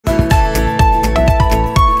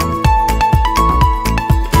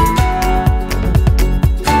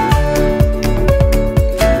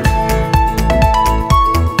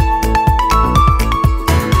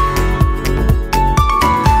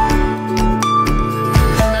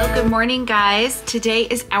morning, guys. Today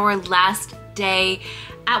is our last day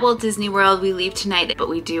at Walt Disney World. We leave tonight, but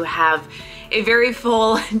we do have a very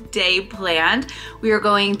full day planned. We are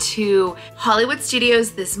going to Hollywood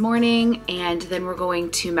Studios this morning, and then we're going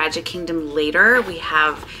to Magic Kingdom later. We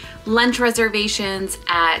have lunch reservations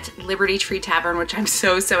at Liberty Tree Tavern, which I'm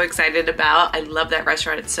so excited about. I love that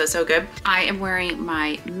restaurant. It's so good. I am wearing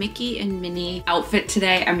my Mickey and Minnie outfit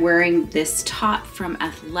today. I'm wearing this top from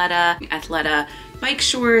Athleta bike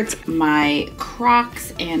shorts, my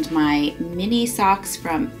Crocs, and my Minnie socks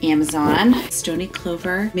from Amazon. Stony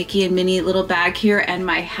Clover, Mickey and Minnie little bag here, and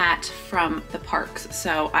my hat from the parks.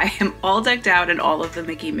 So I am all decked out in all of the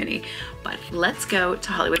Mickey and Minnie, but let's go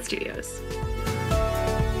to Hollywood Studios.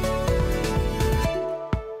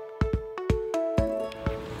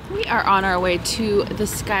 We are on our way to the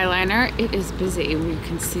Skyliner. It is busy. We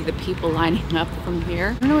can see the people lining up from here.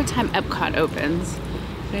 I don't know what time Epcot opens,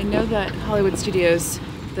 but I know that Hollywood Studios,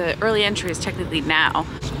 the early entry is technically now.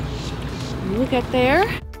 We'll get there.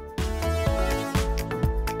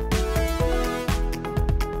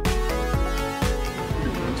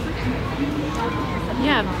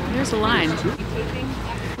 Yeah, there's a line. I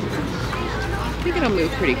think it'll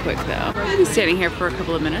move pretty quick though. I'll be standing here for a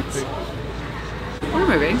couple of minutes. We're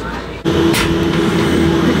moving.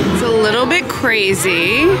 It's a little bit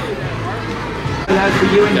crazy. That was for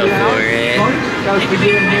you and Go for it. That was for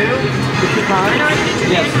you and you?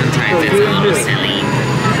 Yes. Sometimes it's a little silly.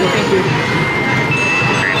 Thank you.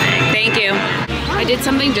 Perfect. Thank you. I did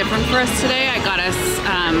something different for us today. I got us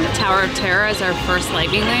Tower of Terror as our first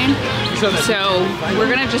lightning lane. So we're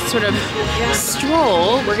gonna just sort of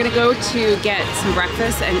stroll. We're gonna go to get some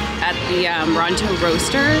breakfast and at the Ronto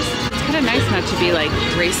Roasters. It's kind of nice not to be like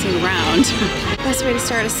racing around. Best way to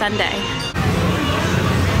start a Sunday.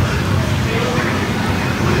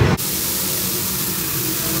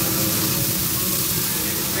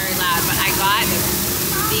 Very loud, but I got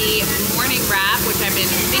the morning wrap, which I've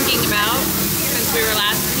been thinking about since we were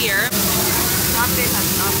last here.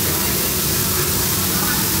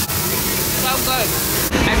 So good.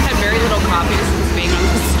 I've had very little coffee since being on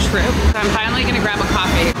this trip. So I'm finally gonna grab a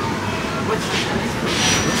coffee.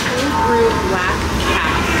 Cold brew black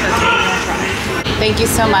cat. That's what I'm gonna try. Thank you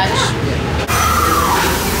so much.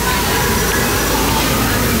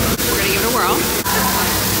 We're gonna give it a whirl.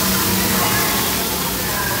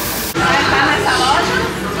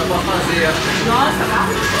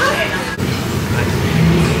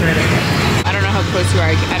 I don't know how close you are.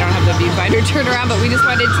 I don't have the viewfinder turned around, but we just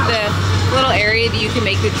went into the little area that you can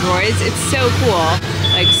make the droids. It's so cool.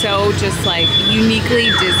 Like, so just like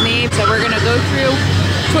uniquely Disney. So we're gonna go through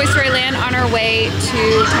Toy Story Land on our way to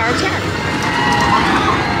Tower of Terror.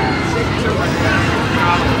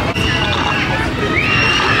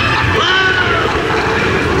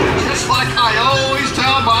 Just like I always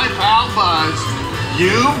tell my pal Buzz,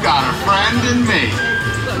 you've got a friend in me.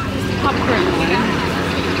 Look, popcorn line.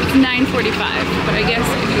 It's 9:45, but I guess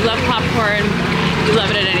if you love popcorn, you love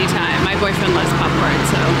it at any time. My boyfriend loves popcorn,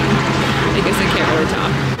 so I guess I can't really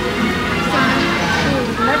talk.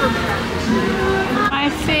 My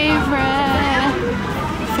favorite,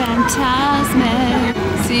 Fantasmic.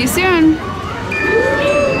 See you soon.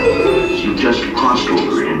 You just crossed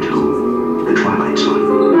over into the Twilight Zone.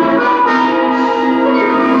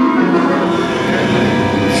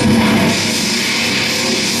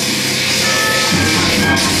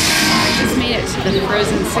 To the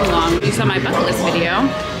Frozen Singalong. If you saw my bucket list video,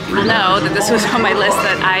 you'll know that this was on my list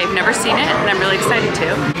that I've never seen it, and I'm really excited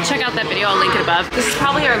to. Check out that video, I'll link it above. This is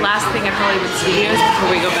probably our last thing at Hollywood Studios before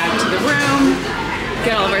we go back to the room,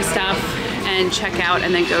 get all of our stuff, and check out,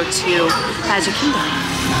 and then go to Magic Kingdom.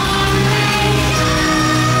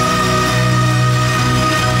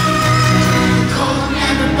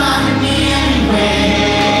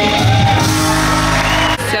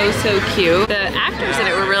 So cute. The actors in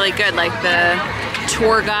it were really good, like the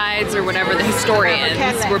tour guides or whatever, the historians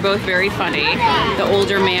were both very funny. The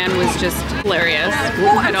older man was just hilarious.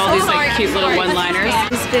 Had all these like cute little one-liners.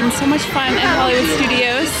 It's been so much fun at Hollywood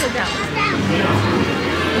Studios.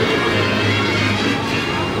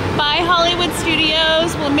 Bye Hollywood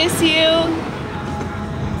Studios, we'll miss you.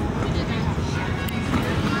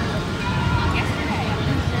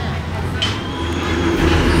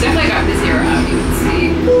 Definitely got busier out, you can see.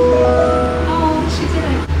 Oh, she did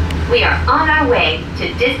it. We are on our way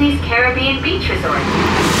to Disney's Caribbean Beach Resort.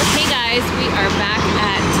 Hey guys, we are back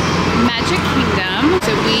at Magic Kingdom.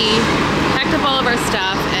 So we packed up all of our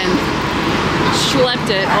stuff and schlepped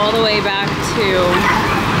it all the way back to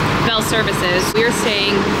Bell Services. We are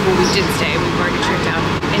staying, well we did stay, we've already checked out,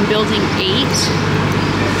 in Building 8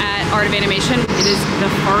 at Art of Animation. It is the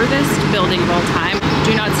farthest building of all time.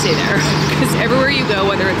 do not stay there because everywhere you go,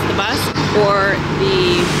 whether it's the bus or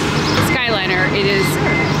the Skyliner, it is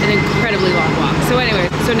an incredibly long walk. So anyway,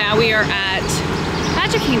 so now we are at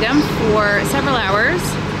Magic Kingdom for several hours.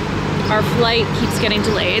 Our flight keeps getting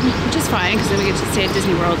delayed, which is fine because then we get to stay at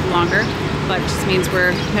Disney World longer, but it just means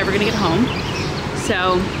we're never gonna get home.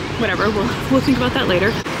 So whatever, we'll think about that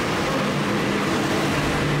later.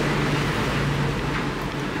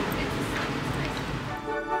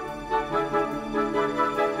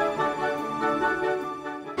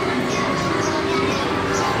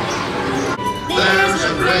 There's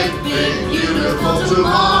a great big beautiful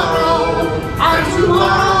tomorrow, and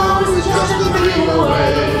tomorrow is just a dream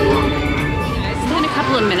away. It's been a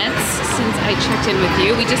couple of minutes since I checked in with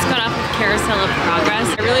you. We just got off of Carousel of Progress.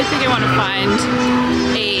 I really think I want to find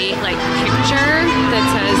a picture that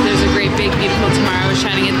says there's a great big beautiful tomorrow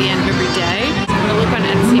shining at the end of every day. So I'm gonna look on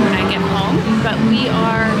Etsy when I get home. But we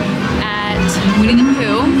are at Winnie the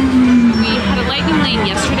Pooh. We had a lightning lane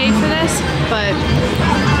yesterday for this, but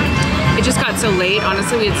it just got so late.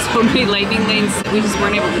 Honestly, we had so many lightning lanes that we just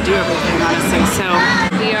weren't able to do everything, honestly. So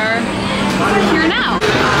we are here now.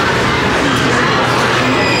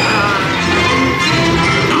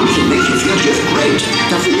 Makes you feel just great,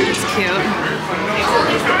 doesn't it? It's cute.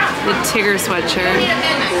 The Tigger sweatshirt.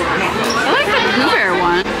 I like the Pooh Bear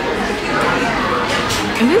one.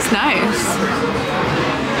 It is nice.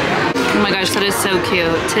 Oh my gosh, that is so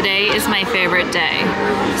cute. Today is my favorite day.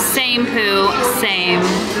 Same Pooh, same.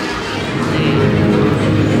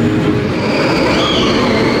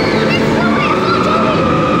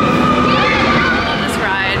 Love this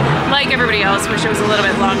ride. Like everybody else, wish it was a little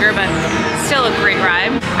bit longer, but still a great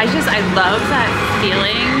ride. I love that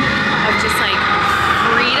feeling of just like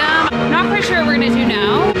freedom. I'm not quite sure what we're gonna do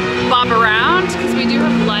now. Bob around, because we do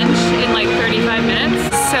have lunch in like 35 minutes.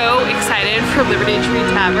 So excited for Liberty Tree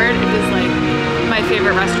Tavern. It is like my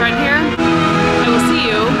favorite restaurant here. I will see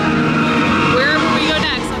you wherever we go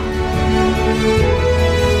next.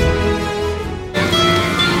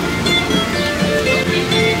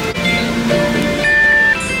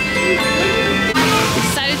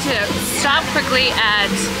 Decided to stop quickly at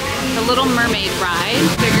the Little Mermaid ride.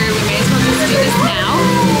 Figured we may as well just do this now.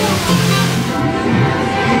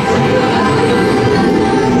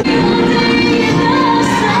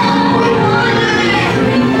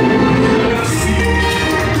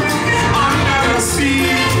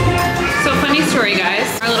 So funny story, guys.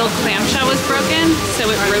 Our little clamshell was broken, so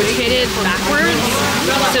it rotated backwards.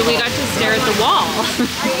 So we got to stare at the wall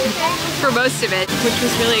for most of it, which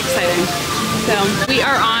was really exciting. So we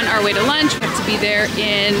are on our way to lunch. We have to be there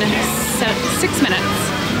in 6 minutes.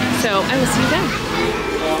 So I will see you then.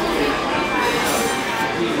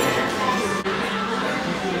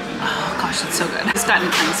 Oh gosh, it's so good. It's gotten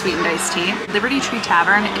unsweetened iced tea. Liberty Tree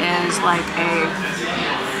Tavern is like a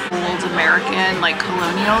old American, like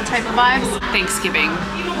colonial type of vibes. Thanksgiving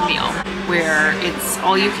meal where it's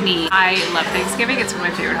all you can eat. I love Thanksgiving. It's one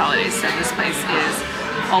of my favorite holidays. So this place is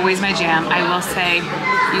always my jam. I will say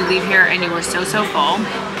you leave here and you are so full.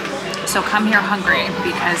 So come here hungry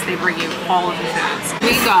because they bring you all of the foods.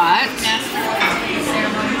 We got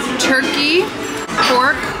turkey,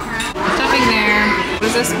 pork, stuffing there.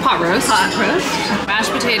 What is this? Pot roast. Pot roast.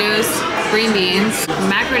 Mashed potatoes, green beans,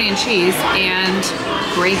 macaroni and cheese, and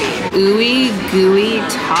gravy. Ooey gooey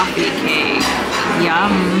toffee cake.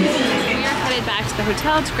 Yum. We are headed back to the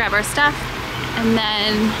hotel to grab our stuff and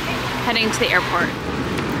then heading to the airport.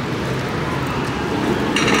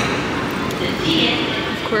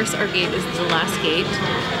 Of course, our gate is the last gate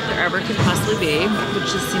there ever could possibly be, which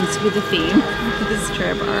just seems to be the theme of this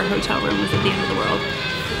trip. Our hotel room was at the end of the world,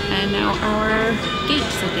 and now our gate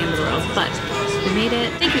is at the end of the world, but we made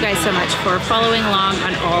it. Thank you guys so much for following along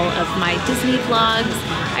on all of my Disney vlogs.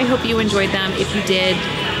 I hope you enjoyed them. If you did,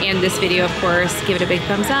 and this video, of course, give it a big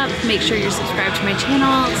thumbs up. Make sure you're subscribed to my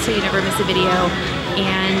channel so you never miss a video,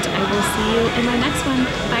 and I will see you in my next one.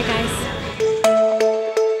 Bye, guys.